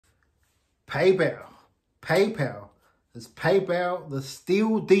PayPal. PayPal. Is PayPal the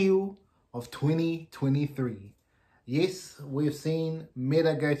steal deal of 2023? Yes, we've seen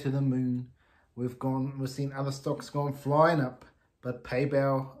Meta go to the moon. We've seen other stocks gone flying up, but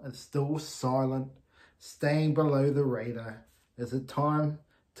PayPal is still silent, staying below the radar. Is it time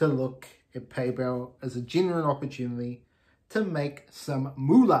to look at PayPal as a genuine opportunity to make some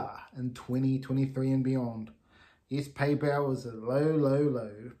moolah in 2023 and beyond? Yes, PayPal is at low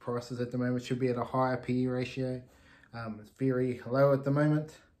prices at the moment. Should be at a higher PE ratio. It's very low at the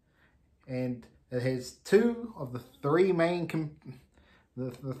moment, and it has two of the three main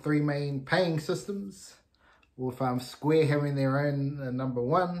paying systems, with Square having their own number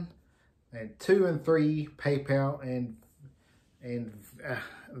one, and 2 and 3 PayPal and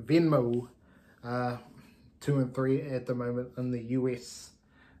Venmo, 2 and 3 at the moment in the US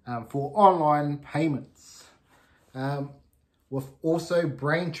for online payments. With also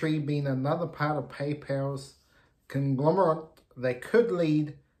Braintree being another part of PayPal's conglomerate, they could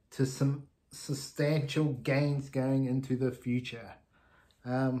lead to some substantial gains going into the future.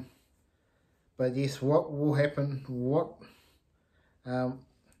 But yes, what will happen?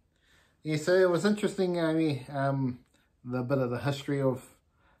 Yeah, so it was interesting. The bit of the history of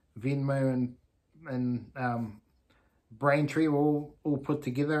Venmo and Braintree were all put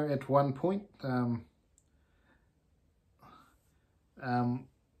together at one point.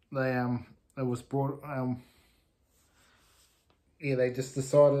 It was brought. They just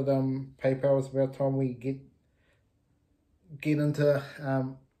decided PayPal was about time we get into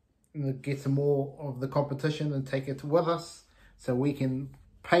get some more of the competition and take it with us, so we can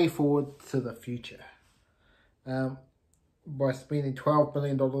pay forward to the future. By spending $12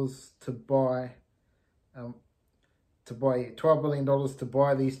 billion to buy $12 billion to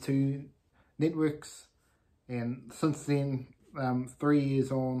buy these two networks, and since then, 3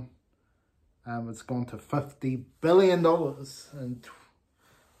 years on, it's gone to $50 billion, and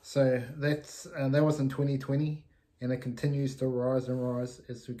so that was in 2020, and it continues to rise and rise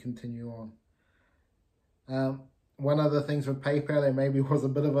as we continue on. One of the things with PayPal that maybe was a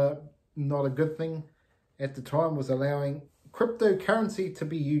bit of not a good thing at the time was allowing cryptocurrency to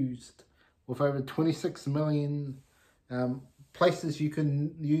be used, with over 26 million places you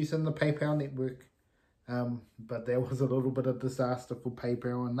can use in the PayPal network. But there was a little bit of disaster for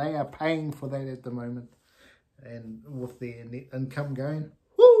PayPal, and they are paying for that at the moment, and with their net income going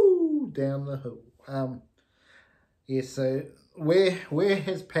down the hill. Yeah, so where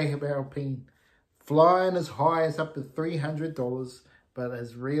has PayPal been? Flying as high as up to $300, but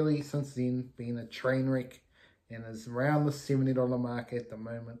has really since then been a train wreck, and is around the $70 mark at the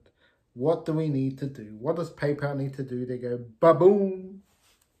moment. What do we need to do? What does PayPal need to do to go ba-boom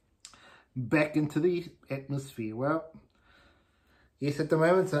back into the atmosphere? Well, yes, at the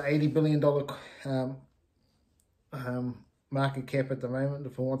moment it's an $80 billion market cap at the moment.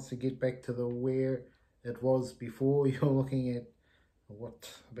 If it wants to get back to where it was before, you're looking at about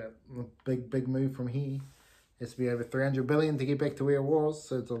a big move from here. It has to be over 300 billion to get back to where it was,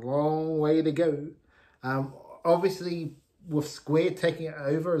 so it's a long way to go. Obviously, with Square taking it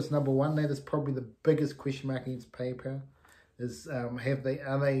over as number one, that is probably the biggest question mark against PayPal. Is are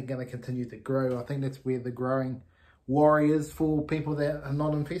they going to continue to grow? I think that's where the growing worry is for people that are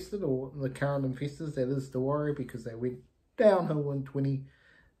not invested, or the current investors. That is the worry, because they went downhill in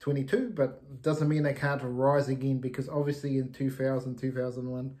 2022, but it doesn't mean they can't rise again, because obviously in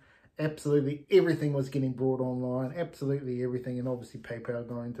 2001, absolutely everything was getting brought online, absolutely everything, and obviously PayPal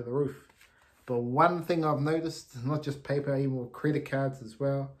going to the roof. But one thing I've noticed, not just PayPal, even with credit cards as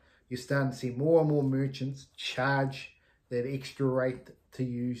well, you're starting to see more and more merchants charge that extra rate to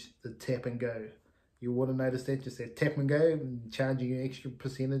use the tap and go. You would have noticed that, just that tap and go, and charging an extra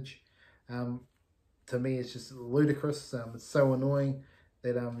percentage. To me, it's just ludicrous. It's so annoying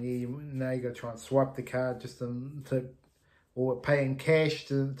that now you got to try and swipe the card just or pay in cash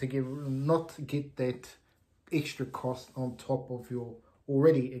to not get that extra cost on top of your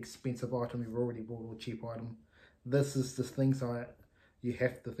already expensive item you've already bought, or cheap item. This is the things you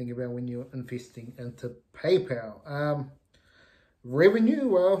have to think about when you're investing into PayPal. Revenue,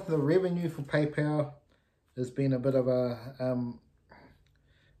 well, the revenue for PayPal has been a bit of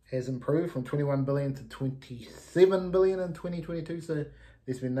has improved from 21 billion to 27 billion in 2022, so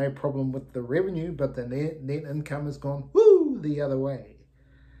there's been no problem with the revenue, but the net income has gone the other way,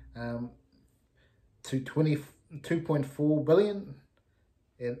 to 22.4 billion,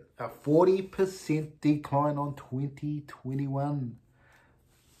 and a 40% decline on 2021.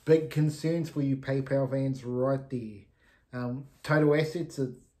 Big concerns for you PayPal fans right there. Total assets at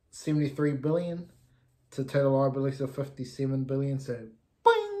 73 billion to total liabilities of 57 billion. So,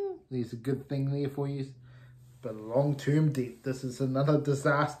 boing, There's a good thing there for you. But long-term debt, this is another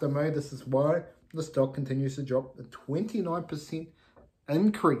disaster mode. This is why the stock continues to drop. A 29%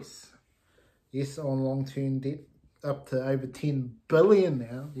 increase. Yes, on long-term debt, up to over 10 billion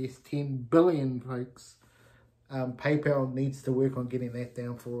now. Yes, 10 billion, folks. PayPal needs to work on getting that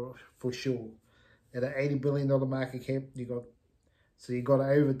down for sure. At an $80 billion market cap, you got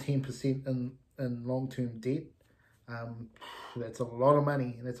over 10% in long-term debt. That's a lot of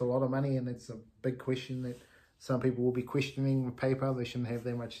money. That's a lot of money, and it's a big question that some people will be questioning with PayPal. They shouldn't have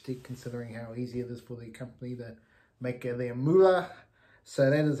that much debt, considering how easy it is for their company to make their moolah. So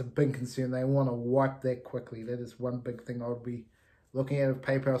that is a big concern. They want to wipe that quickly. That is one big thing I would be looking at. If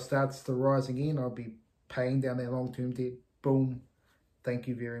PayPal starts to rise again, I'll be paying down their long-term debt. Boom. Thank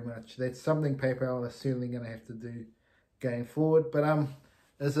you very much. That's something PayPal is certainly going to have to do going forward. But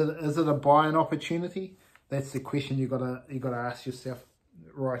is it a buying opportunity? That's the question you gotta ask yourself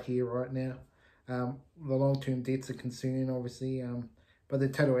right here, right now. The long-term debt's a concern, obviously, but the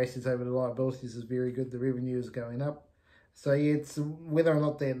total assets over the liabilities is very good. The revenue is going up. So yeah, it's whether or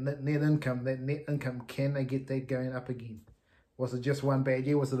not that net income, can they get that going up again? Was it just one bad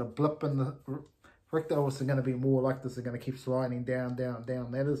year? Was it a blip in the Richter? Or was it going to be more like this? Is going to keep sliding down, down,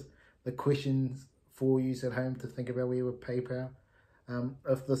 down? That is the questions for you at home to think about with PayPal.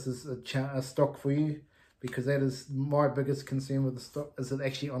 If this is a stock for you, because that is my biggest concern with the stock. Is it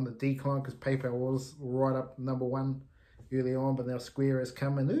actually on the decline? Because PayPal was right up number one early on, but now Square is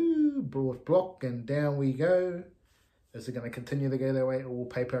coming. Ooh, block, and down we go. Is it going to continue to go that way, or will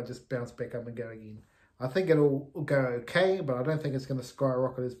PayPal just bounce back up and go again? I think it'll go okay, but I don't think it's going to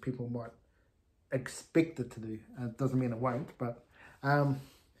skyrocket as people might expect it to do. It doesn't mean it won't, but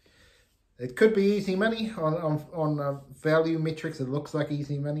it could be easy money on value metrics. It looks like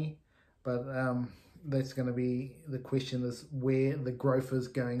easy money, but that's going to be the question, is where the growth is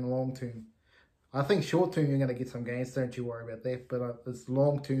going long term. I think short term you're going to get some gains. Don't you worry about that. But it's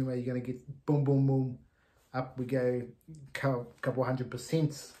long term, are you going to get boom, boom, boom? Up we go, couple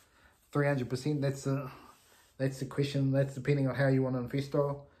 100%, 300%. That's the question. That's depending on how you want to invest.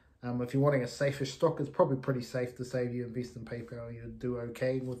 If you're wanting a safer stock, it's probably pretty safe to say if you invest in PayPal, you do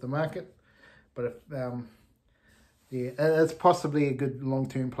okay with the market. But if yeah, it's possibly a good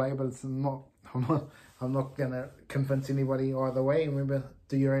long-term play, but it's not. I'm not gonna convince anybody either way. Remember,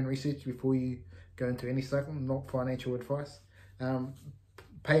 do your own research before you go into any stock. Not financial advice.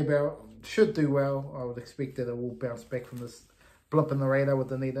 PayPal should do well. I would expect that it will bounce back from this blip in the radar with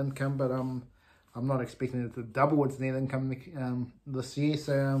the net income, but I'm not expecting it to double its net income this year.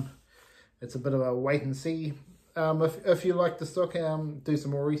 So it's a bit of a wait and see. If you like the stock, do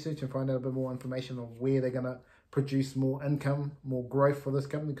some more research and find out a bit more information on where they're gonna produce more income, more growth for this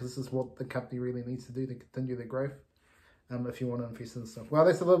company, because this is what the company really needs to do to continue their growth. If you want to invest in stuff. Well,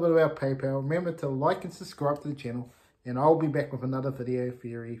 that's a little bit about PayPal. Remember to like and subscribe to the channel, and I'll be back with another video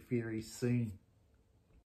very, very soon.